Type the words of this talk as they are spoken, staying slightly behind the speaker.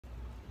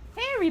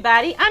Hey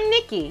everybody, I'm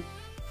Nikki.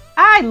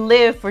 I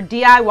live for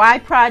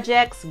DIY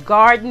projects,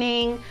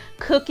 gardening,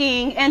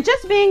 cooking, and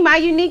just being my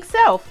unique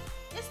self.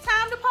 It's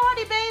time to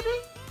party, baby.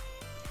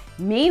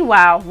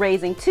 Meanwhile,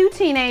 raising 2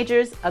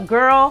 teenagers, a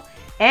girl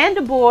and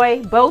a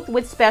boy, both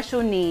with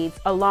special needs,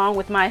 along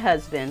with my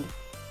husband.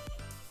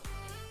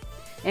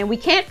 And we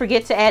can't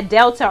forget to add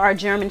Delta, our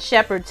German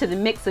Shepherd, to the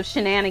mix of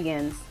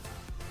shenanigans.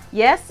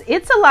 Yes,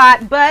 it's a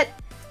lot, but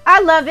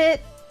I love it.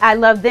 I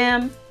love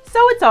them, so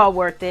it's all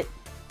worth it.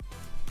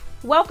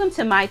 Welcome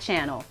to my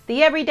channel,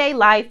 the everyday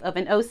life of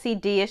an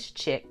OCD-ish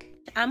chick.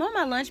 I'm on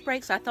my lunch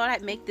break, so I thought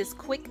I'd make this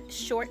quick,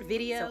 short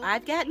video. So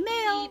I've got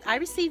mail. I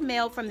received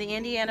mail from the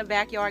Indiana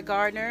Backyard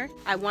Gardener.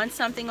 I won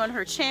something on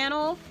her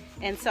channel,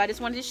 and so I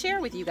just wanted to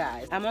share with you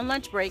guys. I'm on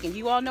lunch break, and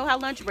you all know how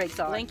lunch breaks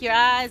are. Blink your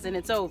eyes, and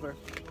it's over.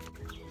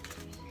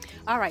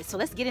 All right, so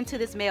let's get into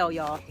this mail,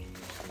 y'all.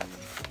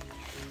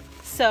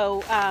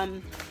 So,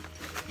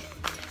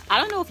 I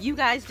don't know if you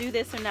guys do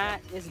this or not.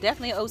 It's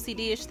definitely an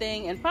OCD-ish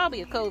thing and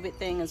probably a COVID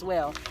thing as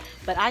well.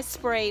 But I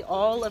spray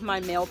all of my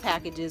mail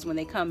packages when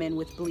they come in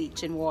with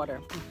bleach and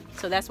water.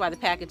 So that's why the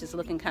package is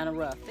looking kind of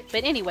rough.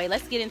 But anyway,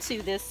 let's get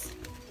into this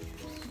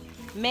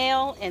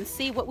mail and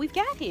see what we've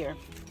got here.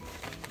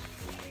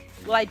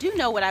 Well, I do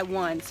know what I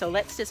won, so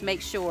let's just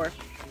make sure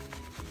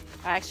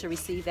I actually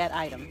received that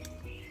item.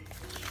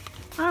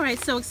 All right,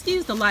 so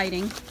excuse the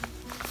lighting.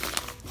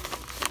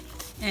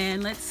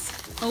 And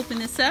let's open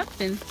this up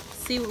and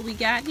see what we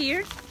got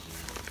here.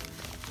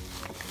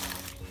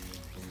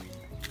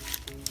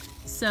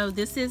 So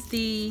this is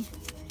the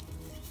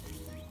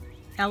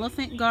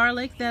elephant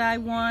garlic that I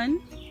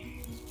won,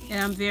 and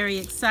I'm very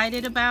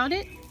excited about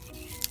it.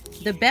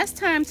 The best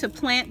time to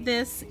plant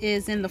this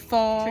is in the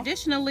fall,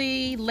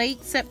 traditionally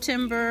late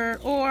September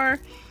or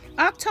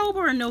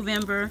October or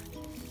November,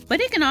 but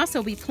it can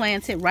also be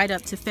planted right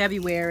up to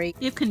February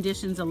if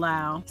conditions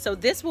allow. So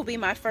this will be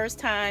my first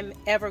time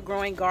ever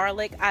growing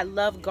garlic. I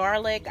love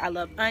garlic, I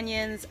love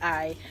onions,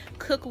 I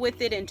cook with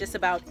it in just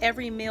about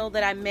every meal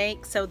that I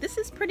make. So this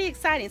is pretty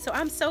exciting. So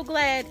I'm so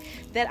glad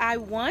that I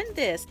won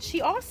this. She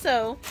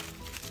also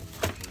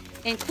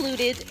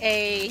included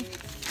a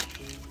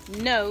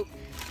note.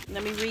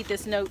 Let me read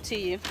this note to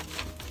you.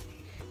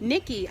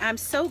 Nikki, I'm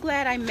so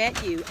glad I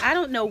met you. I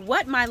don't know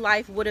what my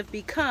life would have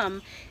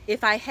become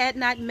if I had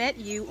not met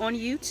you on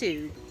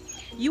YouTube.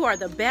 You are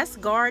the best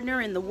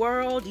gardener in the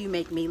world. You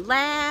make me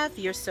laugh.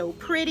 You're so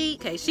pretty.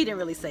 Okay, she didn't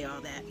really say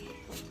all that.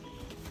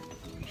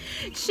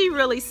 She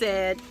really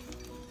said,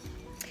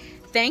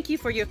 thank you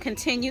for your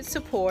continued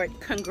support.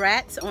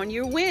 Congrats on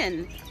your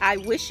win. I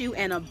wish you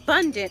an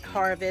abundant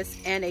harvest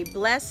and a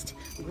blessed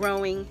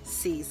growing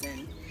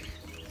season.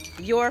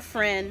 Your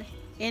friend,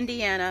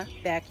 Indiana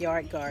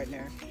Backyard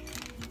Gardener.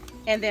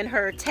 And then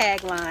her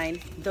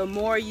tagline, the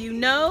more you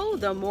know,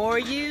 the more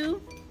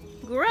you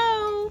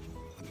grow.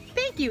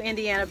 Thank you,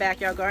 Indiana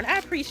Backyard Gardener. I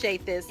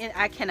appreciate this, and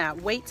I cannot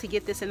wait to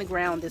get this in the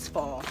ground this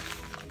fall.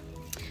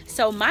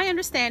 So my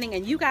understanding,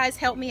 and you guys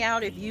help me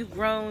out if you've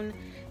grown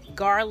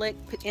garlic,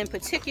 in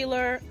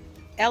particular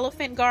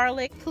elephant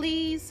garlic,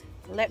 please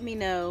let me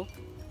know.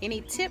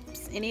 Any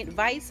tips, any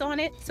advice on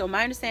it? So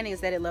my understanding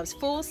is that it loves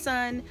full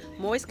sun,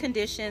 moist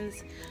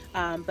conditions,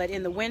 but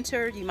in the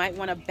winter you might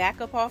want to back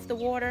up off the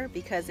water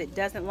because it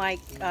doesn't like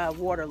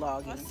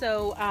waterlogging.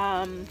 So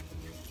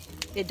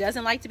it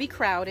doesn't like to be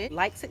crowded,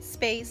 likes its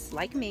space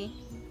like me.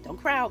 Don't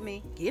crowd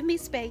me, give me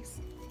space.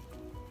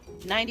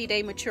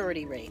 90-day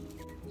maturity rate.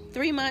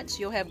 3 months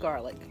you'll have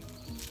garlic.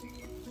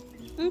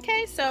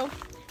 Okay, so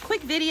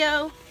quick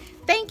video.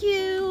 Thank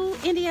you,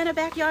 Indiana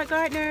Backyard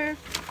Gardener.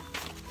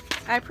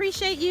 I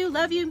appreciate you,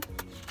 love you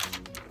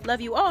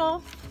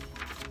all.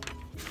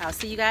 I'll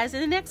see you guys in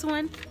the next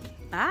one.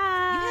 Bye.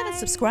 You haven't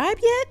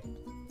subscribed yet?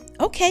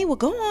 Okay, well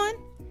go on.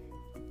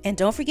 And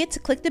don't forget to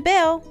click the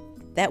bell.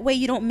 That way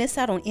you don't miss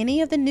out on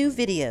any of the new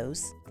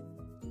videos.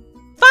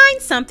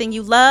 Find something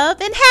you love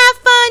and have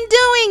fun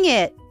doing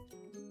it.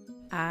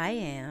 I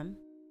am.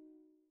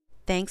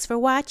 Thanks for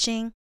watching.